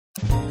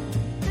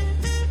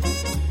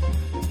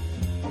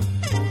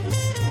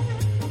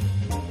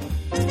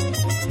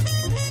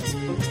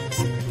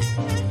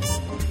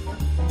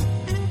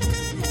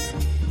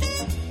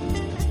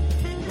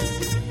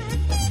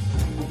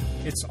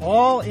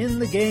all in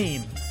the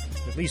game,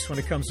 at least when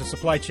it comes to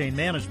supply chain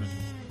management.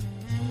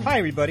 Hi,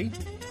 everybody.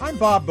 I'm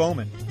Bob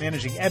Bowman,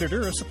 Managing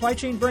Editor of Supply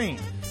Chain Brain,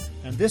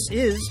 and this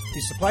is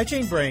the Supply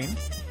Chain Brain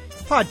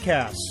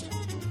podcast.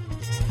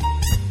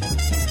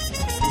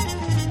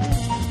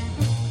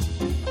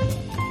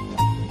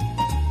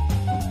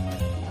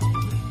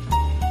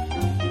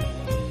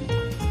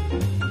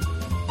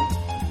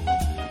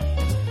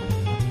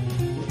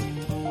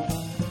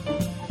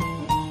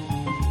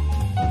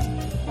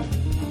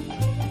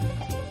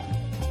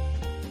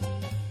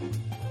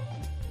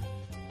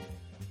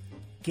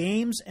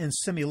 Games and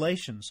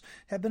simulations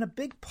have been a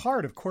big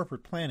part of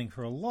corporate planning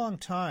for a long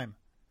time.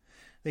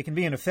 They can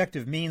be an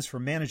effective means for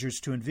managers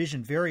to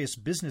envision various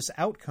business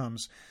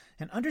outcomes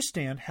and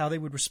understand how they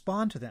would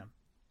respond to them.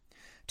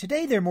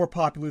 Today, they're more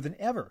popular than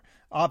ever,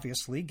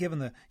 obviously, given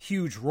the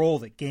huge role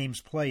that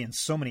games play in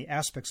so many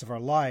aspects of our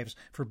lives,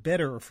 for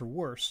better or for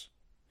worse.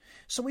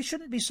 So we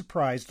shouldn't be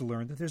surprised to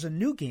learn that there's a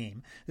new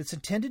game that's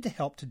intended to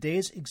help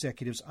today's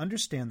executives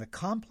understand the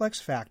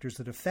complex factors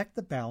that affect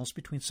the balance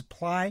between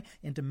supply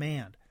and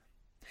demand.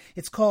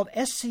 It's called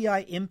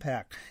SCI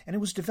Impact, and it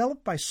was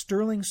developed by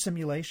Sterling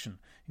Simulation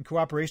in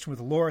cooperation with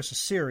Laura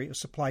Ciceri of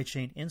Supply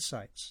Chain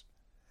Insights.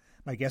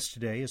 My guest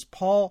today is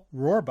Paul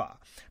Rohrbaugh,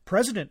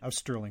 president of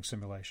Sterling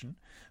Simulation,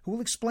 who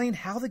will explain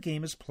how the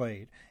game is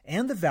played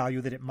and the value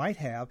that it might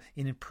have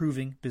in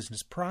improving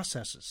business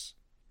processes.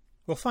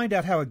 We'll find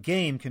out how a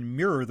game can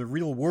mirror the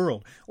real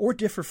world or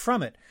differ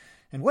from it,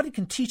 and what it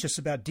can teach us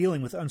about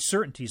dealing with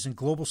uncertainties in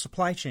global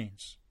supply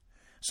chains.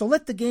 So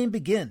let the game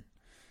begin.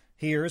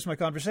 Here is my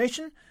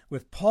conversation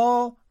with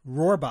Paul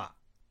Rohrbaugh.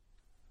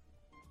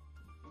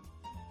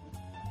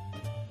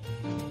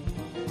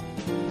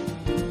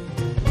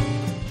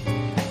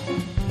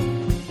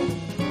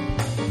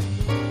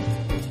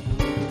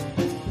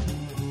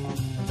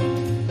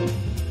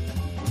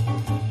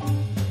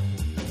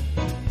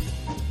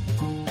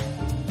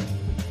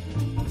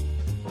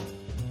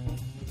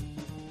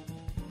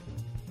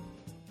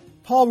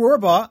 Paul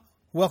Rohrbaugh,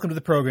 welcome to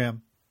the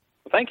program.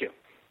 Well, thank you.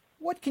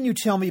 What can you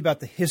tell me about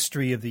the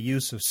history of the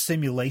use of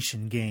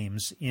simulation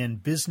games in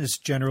business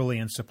generally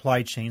and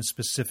supply chain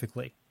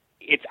specifically?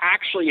 It's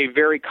actually a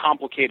very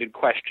complicated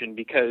question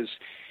because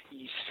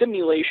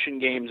simulation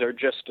games are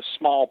just a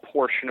small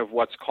portion of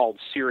what's called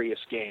serious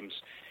games.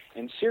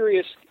 And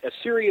a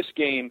serious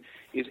game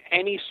is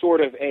any sort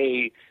of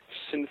a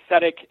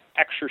synthetic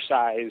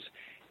exercise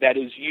that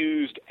is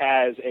used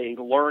as a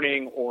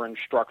learning or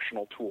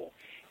instructional tool.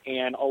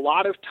 And a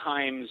lot of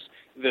times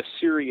the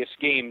serious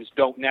games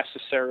don't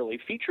necessarily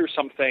feature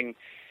something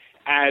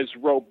as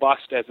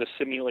robust as a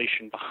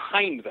simulation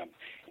behind them.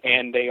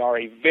 And they are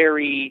a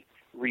very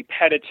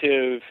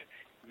repetitive,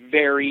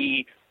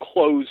 very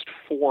closed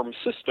form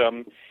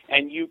system,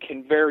 and you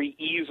can very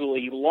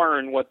easily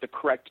learn what the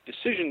correct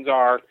decisions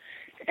are,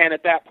 and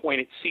at that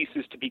point it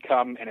ceases to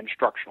become an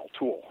instructional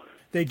tool.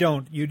 They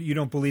don't. You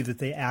don't believe that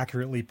they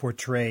accurately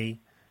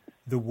portray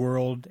the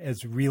world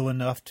as real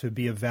enough to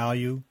be of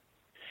value?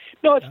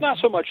 No, it's not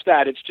so much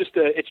that. It's just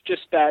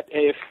that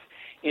if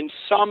in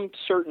some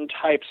certain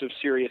types of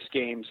serious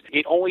games,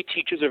 it only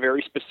teaches a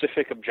very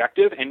specific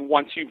objective, and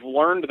once you've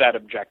learned that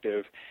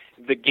objective,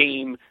 the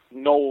game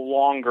no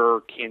longer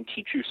can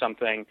teach you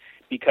something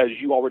because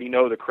you already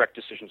know the correct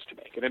decisions to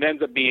make. And it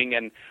ends up being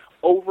an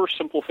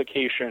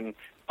oversimplification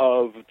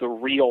of the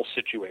real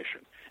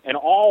situation. And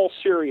all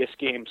serious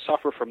games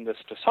suffer from this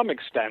to some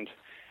extent,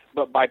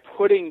 but by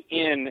putting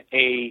in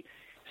a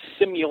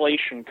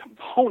simulation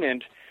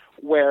component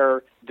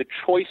where the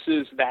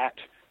choices that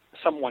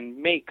someone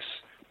makes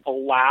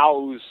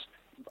allows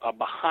a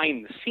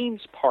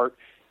behind-the-scenes part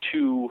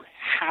to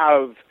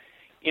have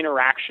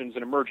interactions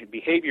and emergent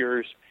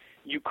behaviors,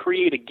 you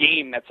create a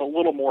game that's a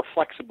little more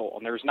flexible,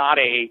 and there's not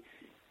a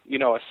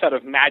set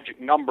of magic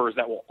numbers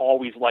that will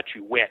always let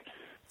you win.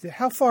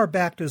 How far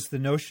back does the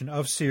notion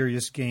of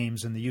serious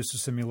games and the use of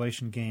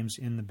simulation games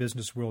in the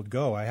business world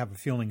go? I have a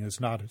feeling it's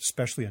not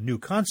especially a new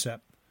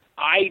concept.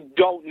 I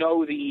don't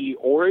know the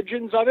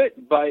origins of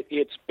it, but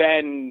it's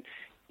been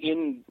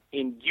in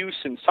use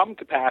in some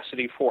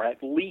capacity for at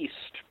least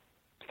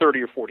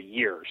 30 or 40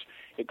 years.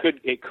 It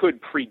could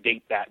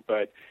predate that,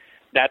 but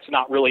that's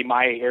not really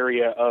my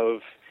area of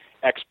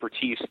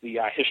expertise, the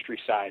history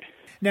side.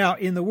 Now,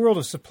 in the world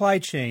of supply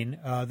chain,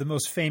 the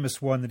most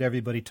famous one that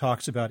everybody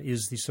talks about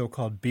is the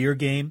so-called beer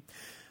game,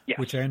 yes,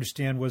 which I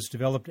understand was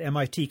developed at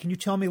MIT. Can you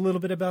tell me a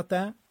little bit about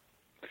that?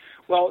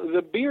 Well,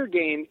 the beer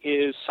game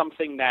is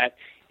something that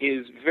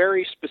is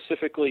very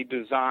specifically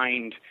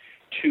designed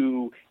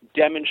to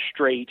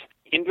demonstrate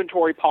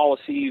inventory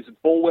policies,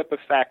 bullwhip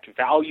effect,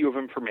 value of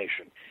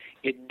information.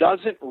 It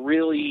doesn't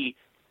really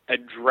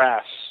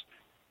address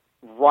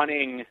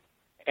running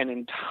an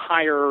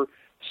entire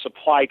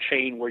supply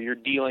chain where you're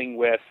dealing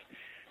with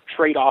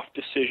trade-off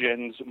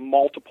decisions,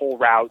 multiple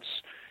routes,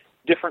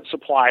 different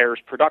suppliers,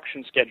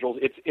 production schedules.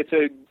 It's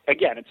a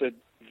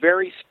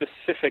very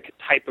specific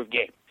type of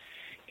game.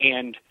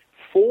 And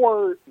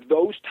for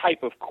those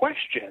type of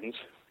questions,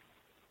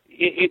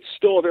 it's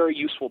still a very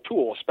useful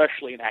tool,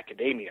 especially in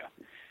academia.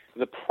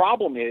 The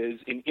problem is,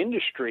 in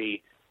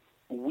industry,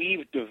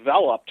 we've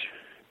developed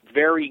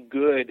very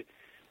good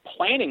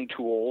planning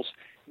tools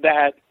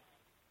that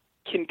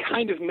can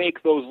kind of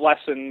make those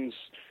lessons,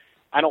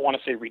 I don't want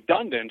to say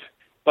redundant,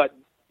 but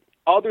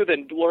other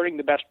than learning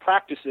the best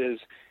practices,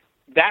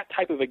 that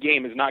type of a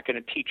game is not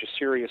going to teach a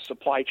serious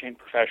supply chain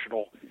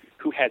professional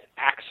who has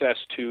access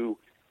to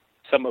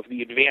some of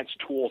the advanced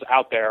tools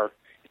out there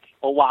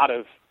a lot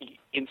of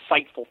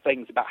insightful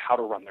things about how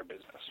to run their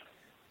business.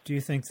 Do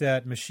you think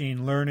that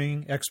machine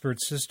learning, expert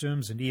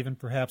systems, and even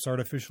perhaps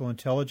artificial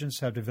intelligence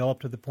have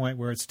developed to the point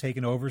where it's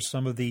taken over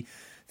some of the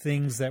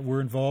things that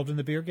were involved in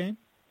the beer game?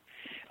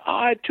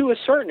 To a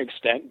certain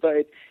extent,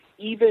 but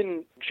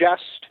even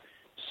just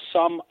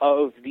some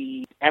of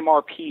the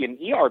MRP and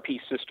ERP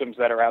systems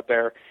that are out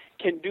there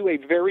can do a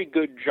very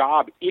good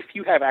job, if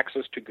you have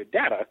access to good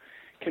data,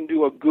 can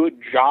do a good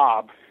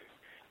job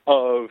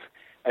of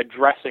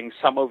addressing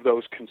some of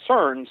those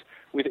concerns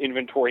with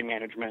inventory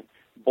management,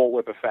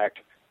 bullwhip effect,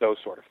 those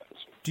sort of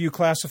things. Do you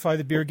classify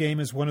the beer game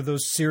as one of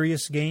those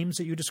serious games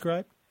that you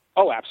describe?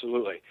 Oh,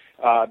 absolutely.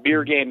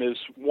 Beer game is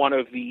one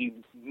of the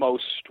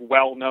most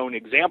well-known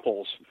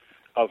examples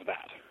of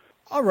that.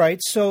 All right,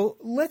 so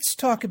let's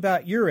talk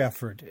about your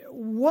effort.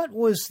 What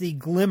was the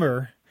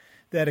glimmer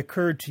that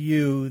occurred to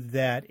you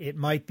that it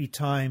might be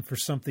time for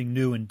something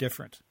new and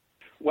different?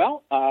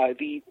 Well,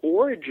 the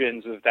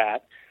origins of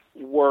that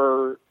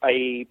were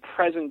a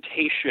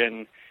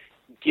presentation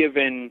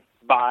given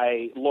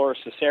by Laura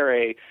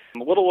Cesare a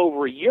little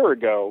over a year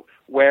ago,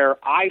 where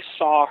I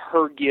saw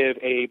her give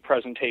a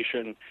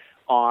presentation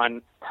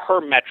on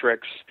her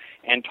metrics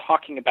and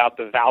talking about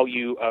the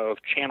value of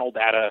channel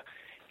data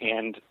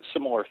and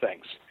similar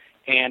things.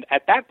 And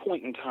at that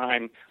point in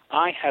time,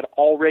 I had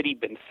already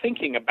been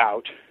thinking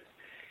about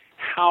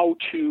how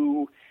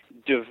to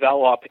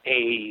develop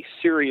a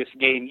serious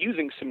game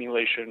using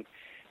simulation,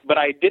 but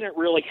I didn't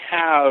really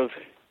have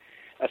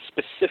a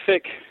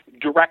specific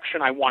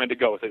direction I wanted to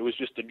go with it. It was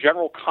just a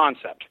general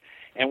concept.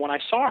 And when I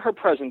saw her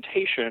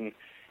presentation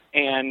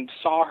and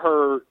saw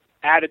her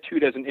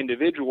attitude as an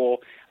individual,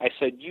 I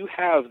said, you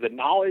have the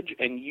knowledge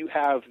and you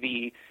have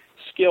the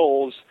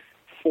skills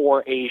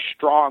for a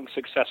strong,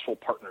 successful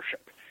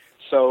partnership.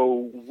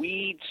 So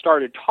we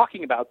started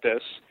talking about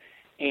this,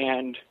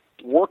 and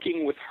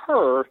working with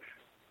her,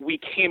 we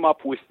came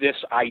up with this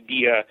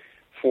idea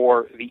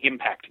for the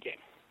Impact game.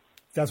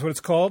 That's what it's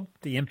called,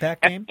 the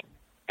Impact game?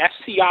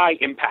 SCI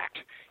Impact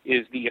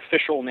is the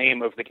official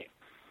name of the game.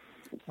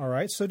 All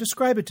right, so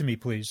describe it to me,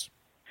 please.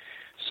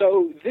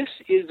 So this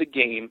is a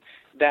game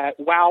that,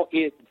 while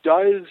it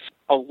does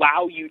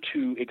allow you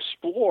to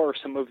explore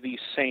some of these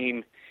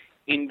same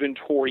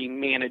inventory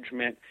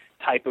management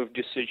type of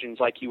decisions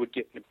like you would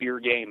get in a beer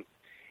game,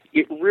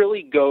 it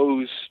really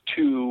goes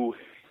to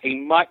a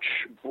much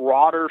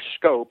broader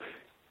scope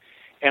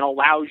and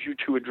allows you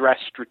to address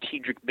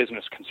strategic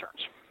business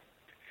concerns.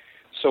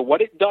 So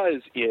what it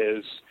does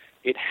is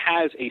it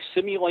has a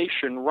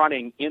simulation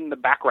running in the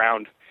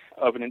background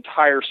of an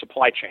entire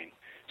supply chain.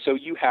 So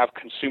you have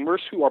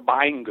consumers who are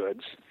buying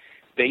goods.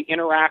 They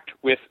interact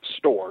with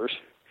stores.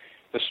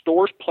 The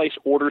stores place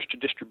orders to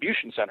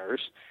distribution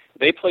centers.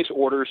 They place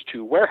orders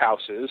to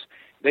warehouses.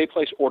 They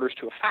place orders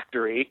to a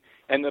factory.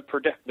 And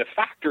the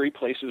factory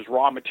places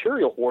raw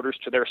material orders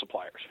to their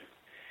suppliers.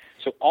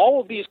 So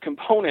all of these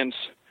components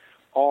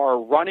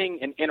are running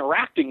and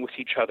interacting with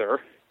each other,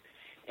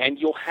 and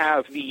you'll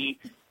have the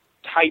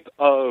type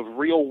of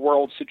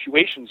real-world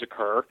situations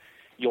occur.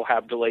 You'll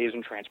have delays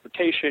in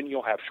transportation.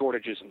 You'll have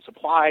shortages in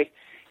supply.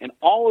 And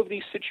all of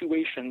these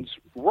situations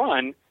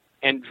run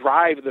and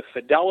drive the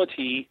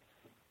fidelity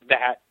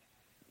that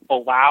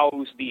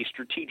allows the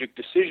strategic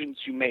decisions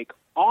you make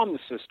on the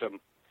system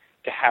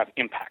to have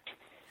impact.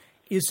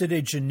 Is it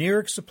a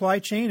generic supply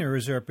chain, or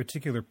is there a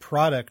particular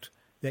product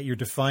that you're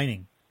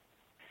defining?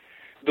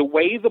 The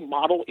way the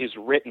model is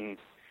written,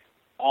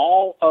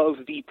 all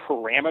of the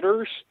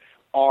parameters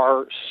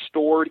are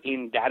stored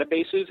in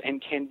databases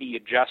and can be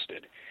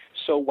adjusted.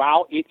 So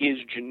while it is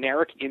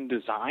generic in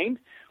design,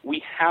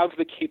 we have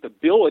the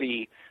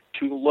capability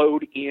to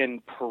load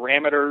in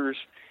parameters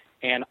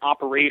and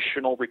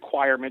operational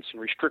requirements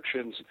and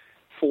restrictions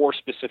for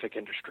specific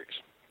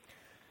industries.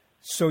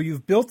 So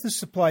you've built the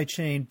supply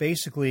chain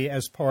basically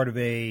as part of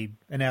an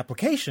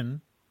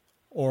application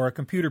or a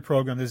computer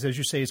program that, as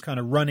you say, is kind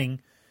of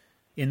running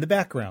in the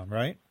background,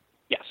 right?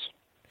 Yes.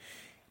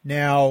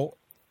 Now,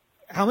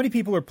 how many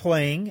people are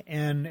playing,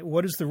 and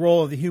what is the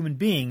role of the human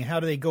being? How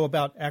do they go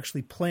about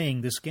actually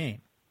playing this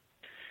game?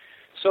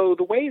 So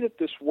the way that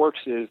this works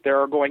is there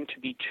are going to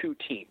be two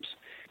teams.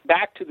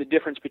 Back to the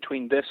difference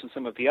between this and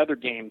some of the other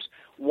games,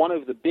 one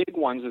of the big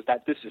ones is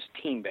that this is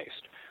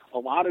team-based. A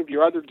lot of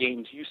your other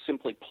games, you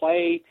simply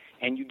play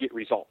and you get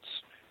results.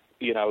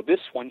 You know, this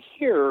one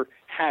here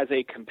has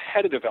a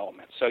competitive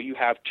element. So you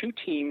have two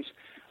teams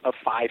of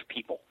 5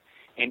 people.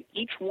 And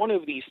each one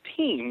of these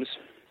teams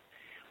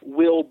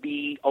will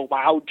be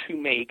allowed to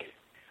make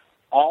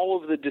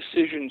all of the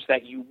decisions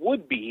that you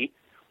would be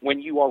when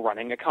you are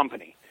running a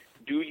company.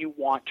 Do you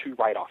want to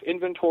write off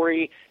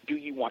inventory? Do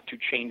you want to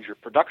change your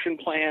production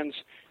plans?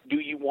 Do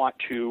you want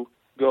to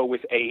go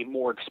with a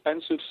more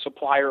expensive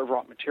supplier of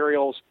raw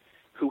materials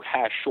who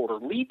has shorter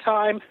lead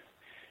time?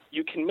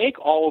 You can make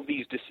all of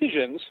these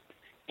decisions,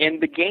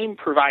 and the game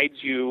provides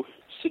you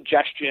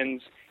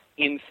suggestions,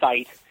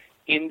 insight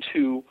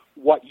into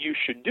what you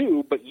should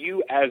do, but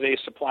you as a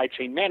supply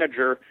chain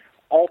manager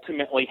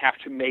ultimately have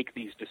to make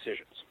these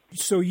decisions.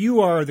 So you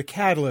are the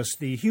catalyst.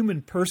 The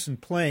human person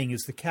playing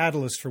is the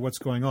catalyst for what's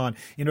going on.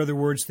 In other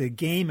words, the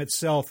game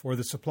itself or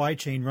the supply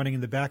chain running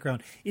in the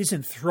background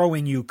isn't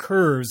throwing you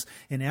curves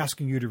and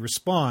asking you to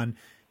respond.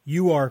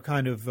 You are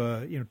kind of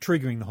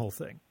triggering the whole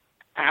thing.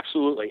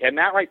 Absolutely. And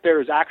that right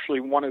there is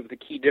actually one of the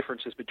key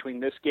differences between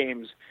this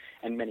games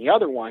and many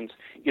other ones,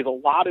 is a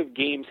lot of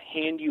games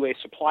hand you a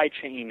supply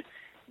chain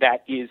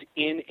that is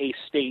in a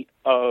state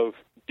of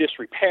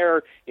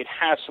disrepair. It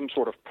has some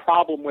sort of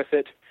problem with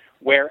it,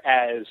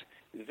 whereas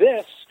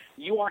this,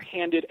 you are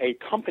handed a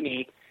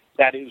company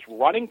that is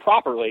running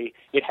properly.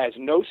 It has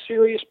no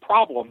serious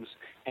problems,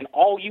 and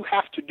all you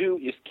have to do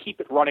is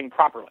keep it running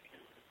properly.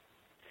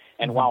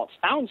 And while it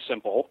sounds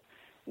simple,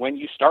 when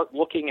you start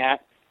looking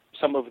at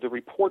some of the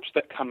reports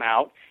that come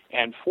out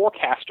and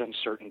forecast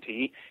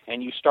uncertainty,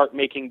 and you start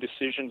making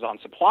decisions on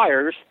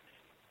suppliers,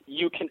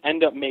 you can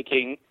end up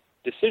making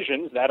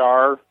decisions that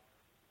are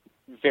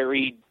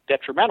very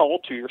detrimental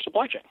to your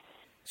supply chain.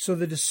 So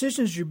the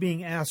decisions you're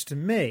being asked to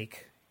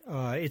make,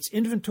 it's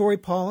inventory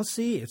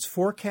policy, it's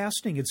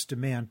forecasting, it's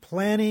demand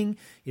planning,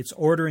 it's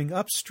ordering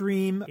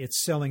upstream,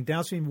 it's selling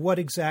downstream. What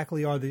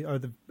exactly are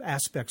the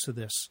aspects of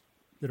this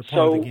that are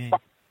part of the game?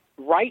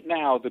 Right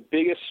now, the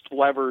biggest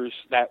levers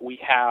that we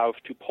have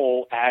to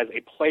pull as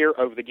a player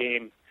of the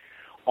game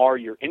are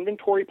your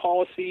inventory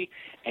policy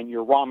and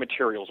your raw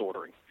materials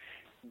ordering.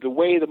 The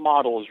way the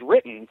model is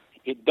written,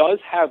 it does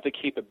have the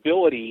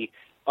capability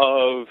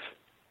of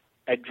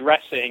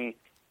addressing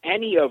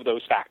any of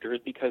those factors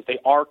because they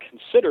are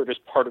considered as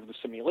part of the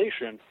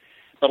simulation,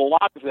 but a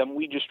lot of them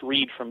we just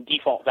read from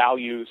default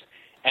values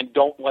and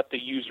don't let the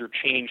user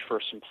change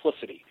for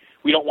simplicity.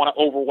 We don't want to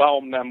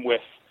overwhelm them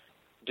with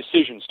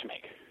decisions to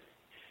make.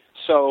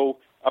 So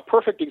a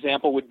perfect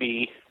example would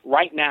be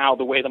right now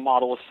the way the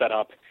model is set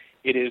up,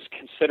 it is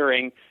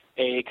considering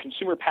a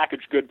consumer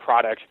packaged good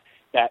product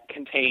that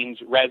contains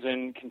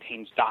resin,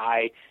 contains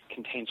dye,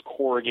 contains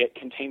corrugate,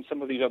 contains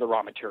some of these other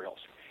raw materials.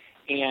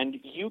 And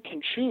you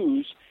can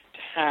choose to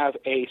have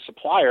a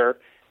supplier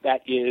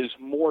that is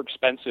more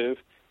expensive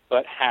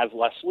but has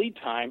less lead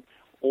time,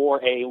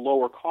 or a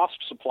lower cost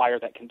supplier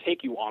that can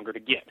take you longer to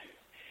get.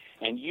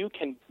 And you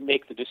can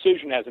make the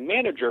decision as a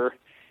manager,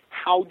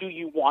 how do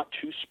you want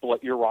to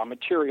split your raw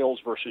materials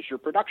versus your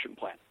production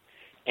plan?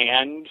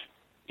 And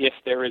if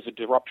there is a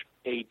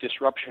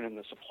disruption in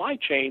the supply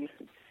chain,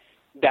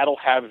 that'll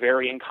have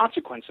varying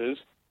consequences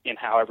in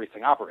how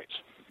everything operates.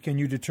 Can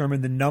you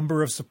determine the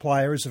number of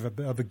suppliers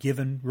of a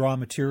given raw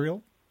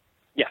material?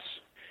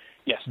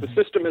 Yes.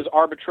 The system is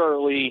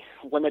arbitrarily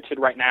limited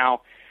right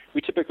now.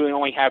 We typically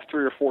only have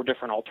 3 or 4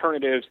 different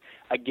alternatives.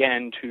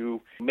 Again,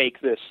 to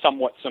make this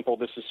somewhat simple,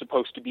 this is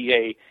supposed to be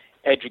a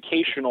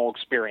educational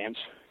experience,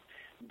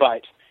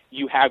 but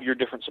you have your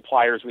different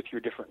suppliers with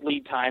your different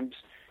lead times.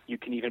 You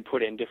can even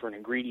put in different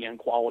ingredient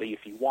quality if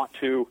you want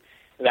to,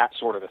 that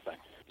sort of a thing.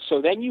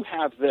 So then you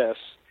have this,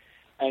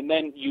 and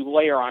then you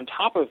layer on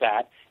top of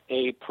that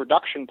a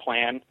production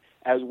plan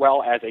as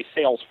well as a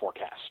sales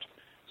forecast.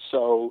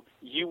 So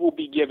you will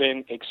be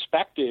given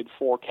expected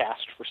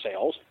forecast for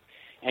sales,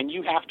 and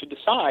you have to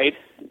decide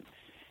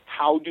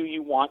how do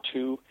you want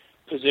to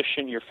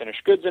position your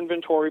finished goods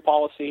inventory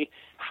policy,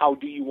 how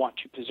do you want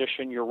to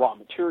position your raw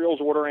materials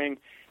ordering,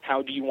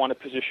 how do you want to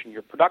position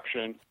your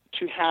production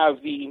to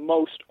have the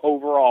most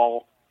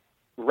overall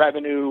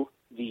revenue,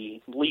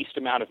 the least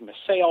amount of missed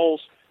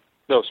sales,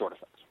 those sort of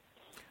things.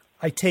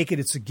 I take it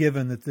it's a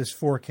given that this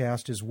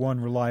forecast is one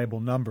reliable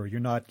number.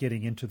 You're not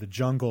getting into the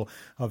jungle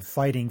of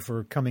fighting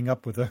for coming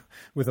up with a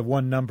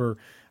one-number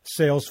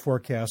sales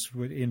forecast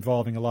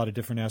involving a lot of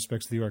different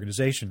aspects of the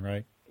organization,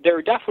 right?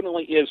 There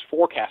definitely is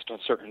forecast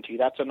uncertainty.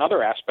 That's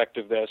another aspect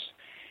of this.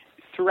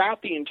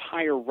 Throughout the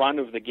entire run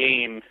of the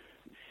game,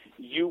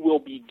 you will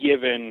be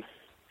given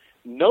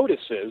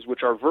notices,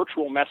 which are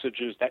virtual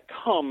messages that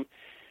come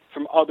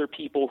from other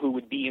people who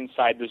would be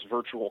inside this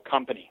virtual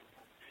company.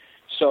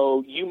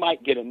 So you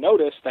might get a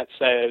notice that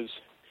says,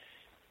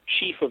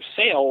 Chief of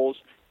Sales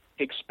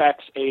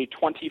expects a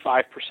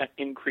 25%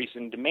 increase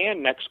in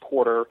demand next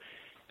quarter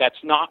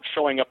that's not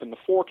showing up in the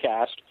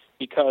forecast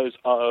because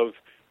of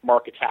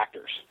market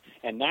factors.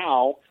 And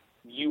now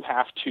you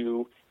have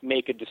to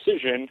make a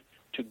decision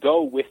to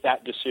go with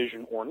that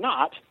decision or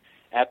not,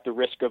 at the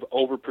risk of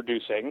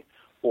overproducing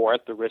or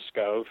at the risk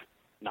of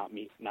not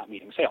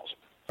meeting sales.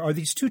 Are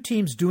these two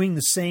teams doing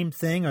the same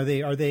thing? Are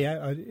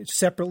they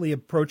separately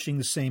approaching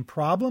the same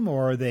problem,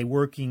 or are they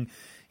working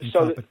in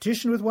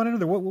competition with one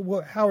another?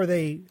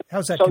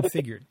 How's that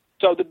configured?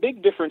 So the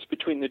big difference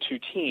between the two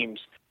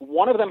teams,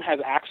 one of them has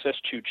access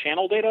to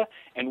channel data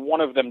and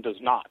one of them does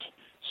not.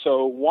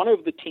 So one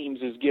of the teams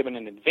is given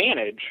an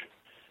advantage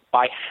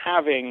by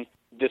having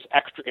this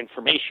extra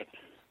information.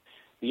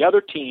 The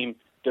other team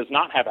does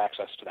not have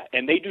access to that,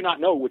 and they do not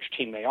know which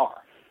team they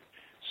are.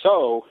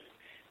 So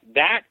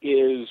that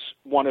is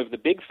one of the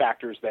big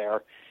factors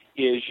there,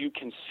 is you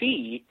can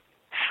see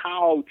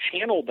how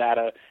channel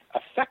data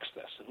affects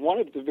this. And one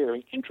of the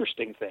very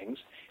interesting things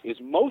is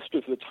most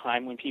of the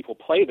time when people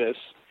play this,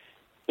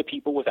 the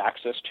people with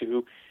access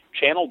to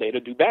channel data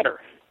do better.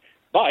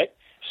 But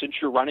since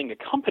you're running a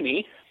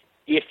company,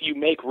 if you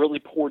make really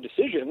poor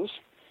decisions,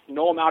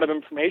 no amount of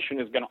information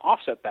is going to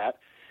offset that.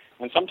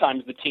 And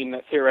sometimes the team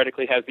that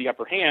theoretically has the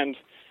upper hand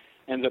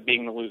ends up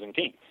being the losing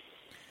team.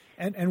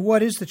 And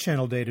what is the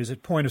channel data? Is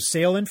it point of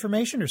sale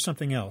information or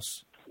something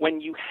else? When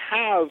you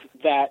have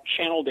that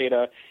channel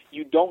data,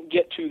 you don't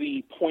get to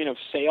the point of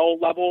sale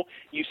level,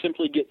 you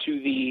simply get to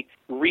the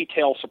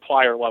retail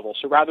supplier level.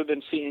 So rather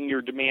than seeing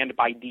your demand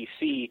by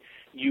DC,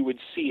 you would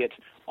see it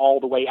all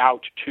the way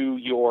out to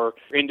your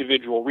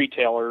individual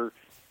retailer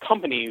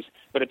companies,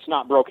 but it's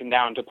not broken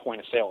down to point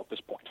of sale at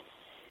this point.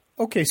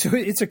 Okay, so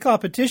it's a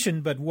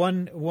competition, but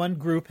one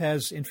group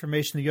has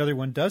information the other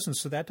one doesn't,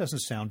 so that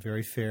doesn't sound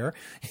very fair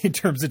in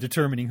terms of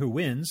determining who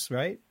wins,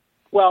 right?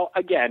 Well,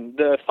 again,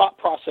 the thought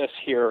process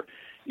here,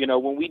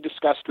 when we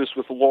discussed this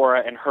with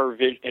Laura and her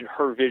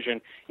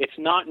vision, it's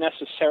not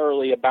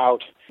necessarily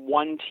about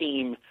one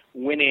team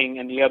winning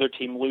and the other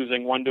team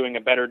losing, one doing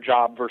a better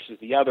job versus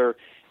the other.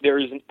 There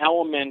is an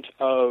element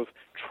of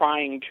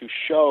trying to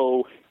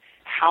show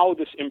how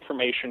this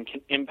information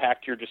can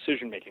impact your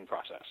decision-making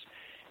process.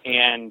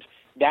 And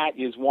that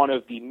is one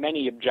of the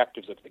many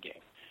objectives of the game.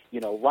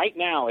 Right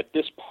now at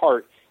this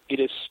part, it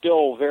is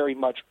still very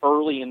much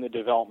early in the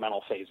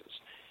developmental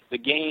phases. The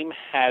game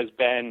has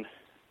been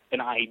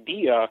an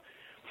idea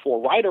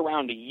for right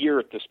around a year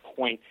at this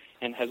point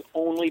and has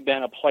only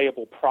been a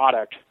playable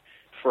product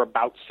for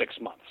about 6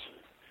 months.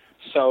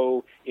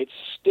 So it's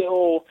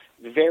still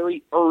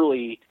very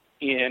early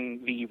in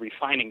the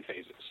refining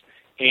phases.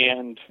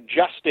 And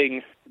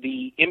adjusting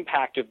the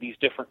impact of these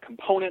different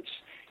components,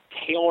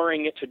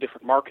 tailoring it to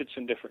different markets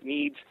and different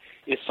needs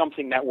is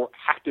something that we're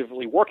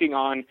actively working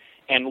on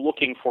and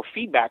looking for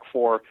feedback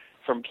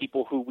from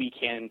people who we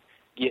can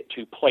get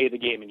to play the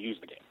game and use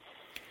the game.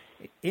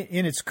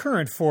 In its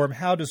current form,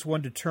 how does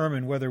one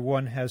determine whether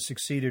one has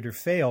succeeded or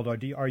failed?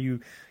 Are you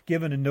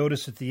given a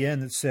notice at the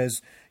end that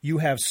says you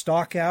have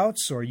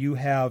stockouts or you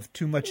have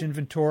too much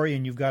inventory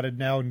and you've got to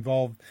now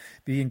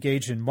be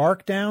engaged in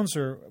markdowns,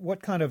 or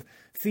what kind of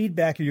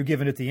feedback are you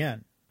given at the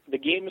end? The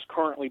game is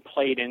currently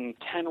played in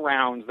 10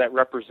 rounds that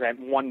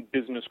represent one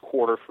business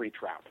quarter for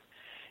each round.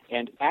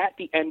 And at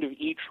the end of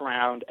each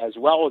round, as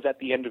well as at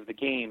the end of the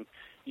game,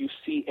 you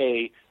see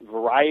a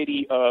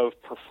variety of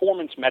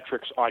performance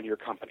metrics on your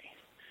company.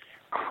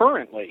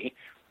 Currently,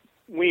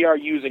 we are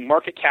using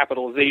market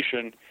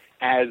capitalization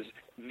as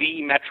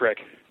the metric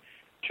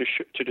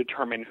to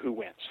determine who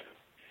wins.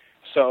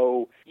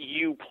 So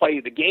you play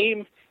the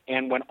game,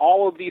 and when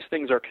all of these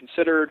things are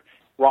considered,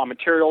 raw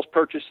materials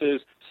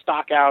purchases,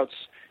 stockouts,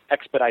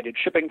 expedited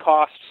shipping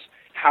costs,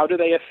 how do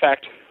they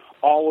affect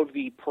all of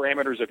the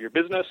parameters of your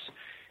business,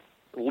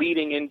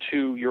 leading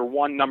into your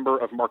one number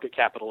of market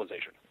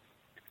capitalization?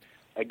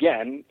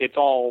 Again, it's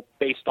all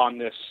based on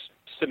this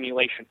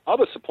simulation of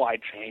a supply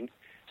chain.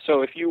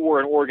 So if you were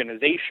an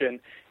organization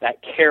that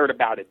cared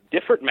about a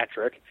different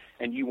metric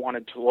and you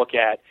wanted to look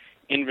at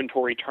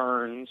inventory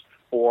turns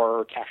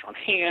or cash on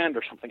hand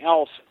or something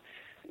else,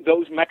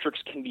 those metrics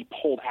can be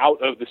pulled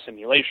out of the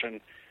simulation,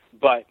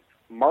 but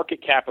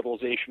market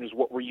capitalization is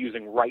what we're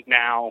using right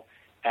now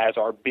as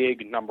our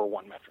big number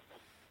one metric.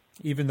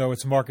 Even though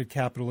it's market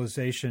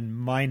capitalization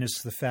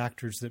minus the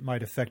factors that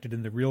might affect it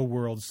in the real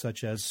world,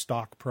 such as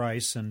stock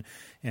price and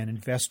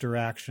investor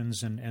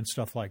actions and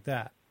stuff like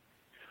that.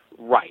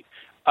 Right.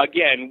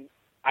 Again,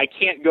 I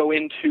can't go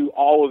into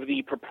all of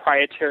the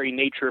proprietary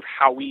nature of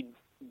how we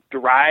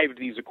derived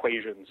these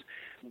equations,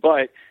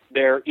 but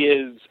there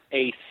is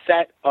a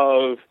set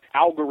of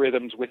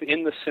algorithms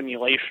within the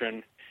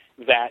simulation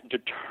that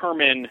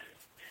determine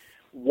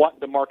what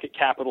the market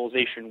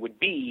capitalization would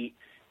be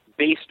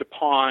based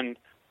upon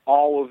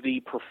all of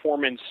the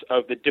performance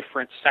of the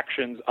different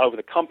sections of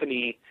the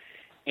company,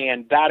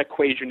 and that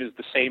equation is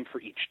the same for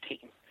each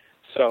team.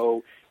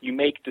 So you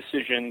make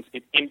decisions,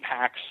 it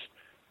impacts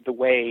the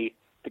way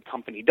the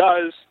company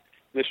does,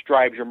 this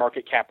drives your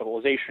market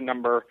capitalization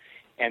number,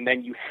 and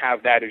then you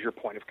have that as your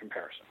point of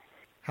comparison.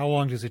 How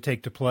long does it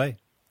take to play?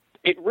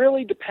 It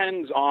really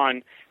depends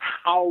on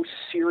how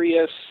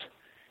serious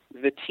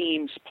the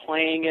teams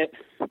playing it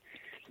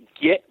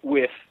get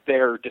with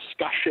their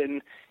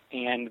discussion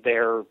and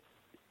their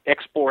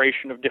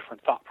exploration of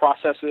different thought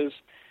processes.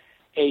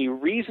 A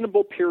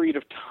reasonable period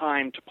of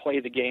time to play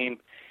the game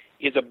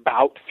is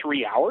about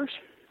 3 hours.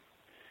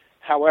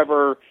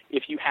 However,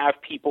 if you have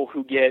people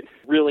who get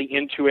really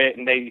into it,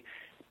 and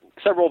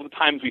several of the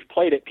times we've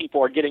played it,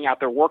 people are getting out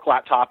their work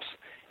laptops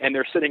and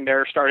they're sitting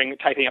there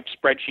typing up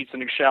spreadsheets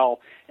in Excel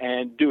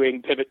and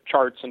doing pivot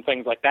charts and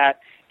things like that.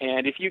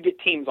 And if you get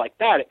teams like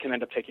that, it can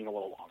end up taking a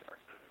little longer.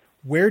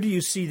 Where do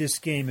you see this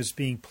game as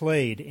being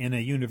played? In a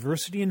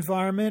university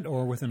environment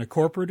or within a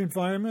corporate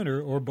environment,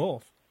 or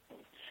both?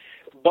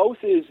 Both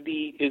is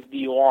the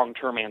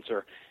long-term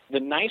answer. The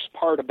nice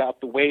part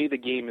about the way the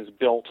game is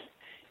built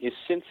is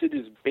since it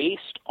is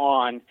based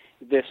on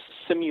this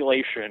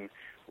simulation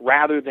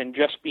rather than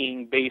just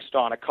being based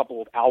on a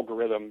couple of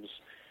algorithms,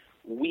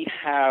 we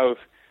have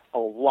a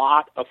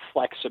lot of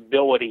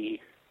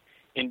flexibility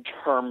in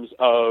terms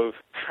of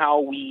how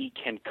we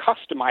can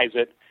customize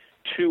it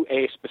to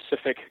a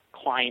specific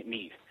client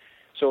need.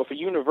 So if a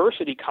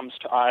university comes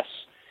to us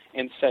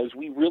and says,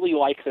 we really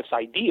like this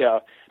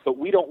idea, but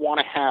we don't want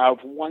to have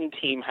one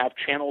team have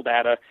channel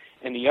data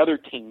and the other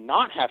team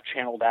not have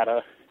channel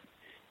data,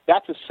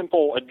 that's a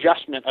simple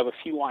adjustment of a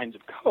few lines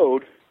of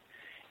code,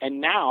 and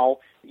now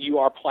you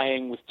are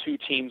playing with two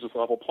teams with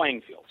level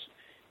playing fields.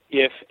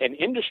 If an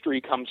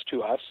industry comes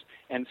to us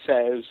and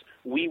says,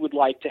 we would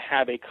like to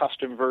have a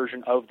custom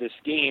version of this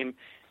game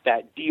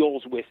that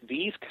deals with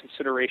these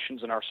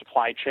considerations in our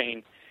supply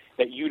chain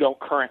that you don't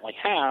currently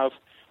have,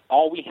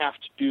 all we have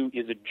to do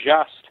is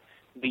adjust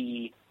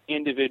the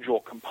individual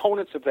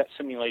components of that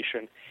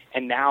simulation,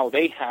 and now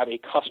they have a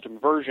custom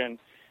version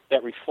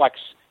that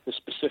reflects the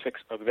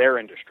specifics of their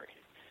industry.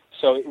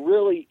 So it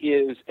really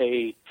is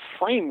a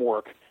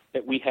framework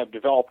that we have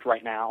developed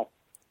right now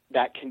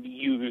that can be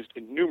used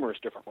in numerous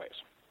different ways.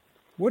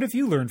 What have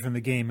you learned from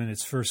the game in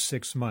its first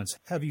 6 months?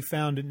 Have you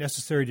found it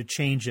necessary to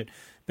change it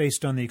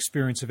based on the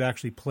experience of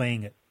actually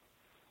playing it?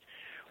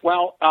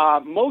 Well,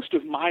 most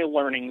of my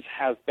learnings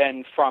have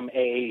been from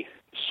a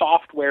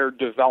software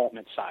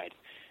development side.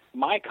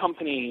 My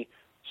company,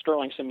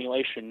 Sterling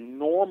Simulation,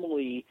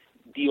 normally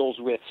deals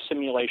with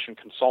simulation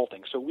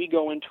consulting. So we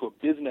go into a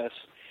business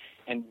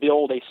and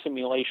build a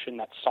simulation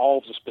that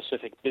solves a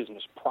specific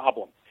business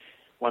problem.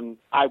 When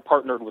I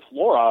partnered with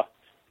Laura,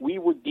 we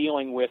were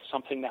dealing with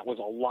something that was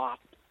a lot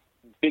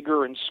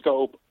bigger in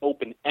scope,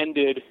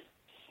 open-ended,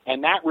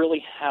 and that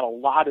really had a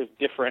lot of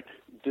different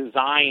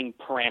design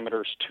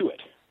parameters to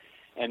it.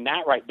 And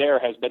that right there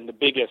has been the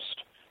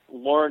biggest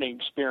learning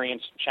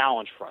experience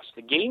challenge for us.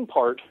 The game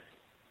part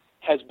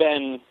has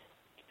been,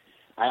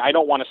 I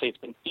don't want to say it's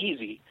been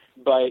easy,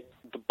 but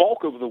the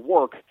bulk of the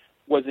work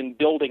was in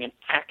building an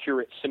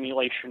accurate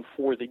simulation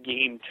for the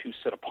game to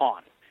sit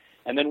upon.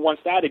 And then once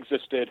that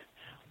existed,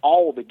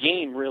 all the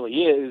game really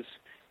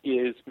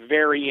is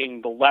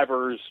varying the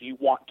levers you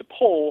want to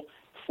pull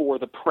for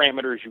the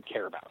parameters you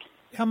care about.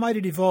 How might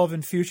it evolve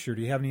in future?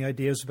 Do you have any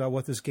ideas about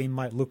what this game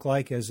might look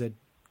like as it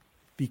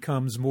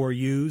becomes more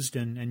used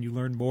and you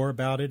learn more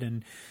about it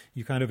and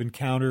you kind of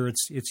encounter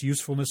its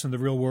usefulness in the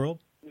real world?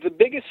 The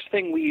biggest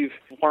thing we've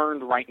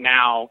learned right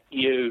now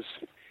is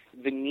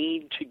the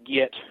need to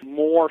get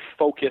more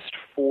focused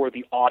for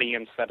the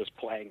audience that is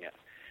playing it.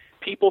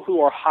 People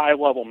who are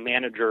high-level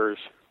managers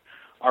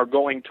are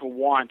going to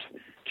want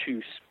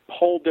to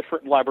pull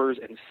different levers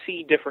and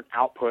see different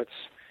outputs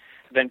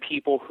than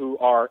people who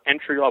are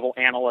entry-level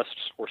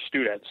analysts or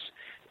students,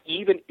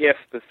 even if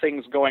the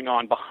things going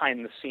on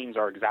behind the scenes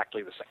are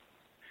exactly the same.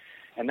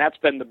 And that's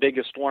been the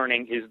biggest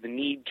learning, is the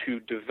need to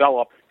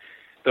develop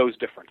those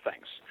different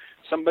things.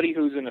 Somebody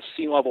who's in a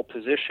C-level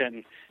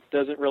position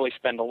doesn't really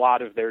spend a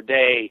lot of their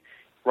day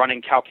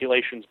running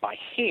calculations by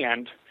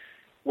hand,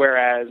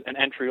 whereas an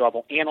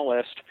entry-level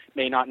analyst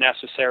may not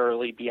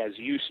necessarily be as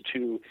used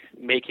to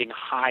making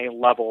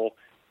high-level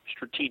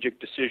strategic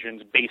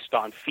decisions based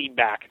on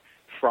feedback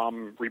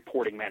from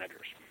reporting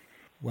managers.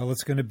 Well,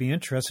 it's going to be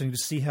interesting to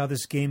see how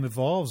this game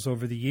evolves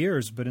over the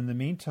years. But in the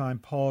meantime,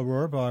 Paul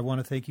Rohrbaugh, I want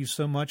to thank you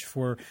so much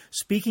for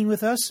speaking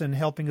with us and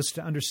helping us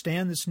to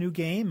understand this new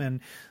game and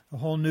a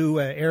whole new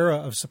era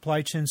of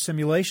supply chain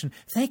simulation.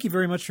 Thank you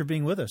very much for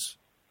being with us.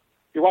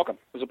 You're welcome.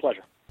 It was a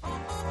pleasure.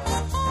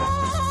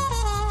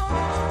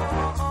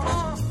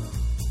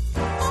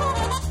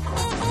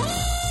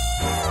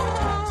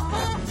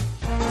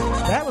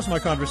 That was my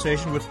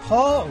conversation with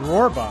Paul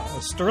Rohrbaugh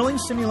of Sterling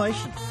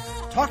Simulation,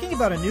 talking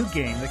about a new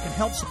game that can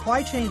help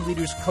supply chain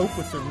leaders cope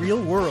with the real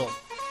world.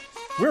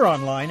 We're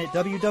online at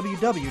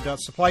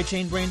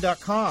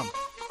www.supplychainbrain.com,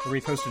 where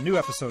we post a new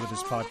episode of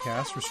this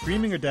podcast for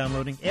streaming or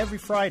downloading every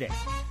Friday.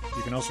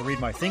 You can also read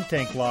my think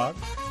tank blog,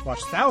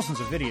 watch thousands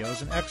of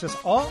videos, and access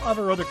all of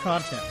our other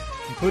content,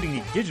 including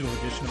the digital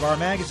edition of our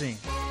magazine.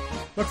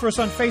 Look for us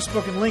on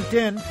Facebook and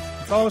LinkedIn,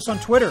 and follow us on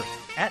Twitter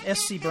at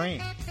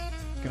SCBrain.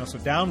 You can also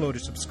download or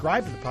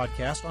subscribe to the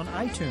podcast on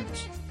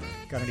iTunes.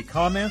 Got any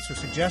comments or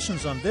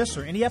suggestions on this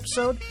or any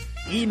episode?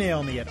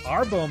 Email me at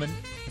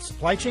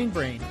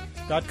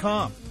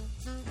rbowman@supplychainbrain.com.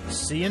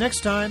 See you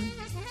next time.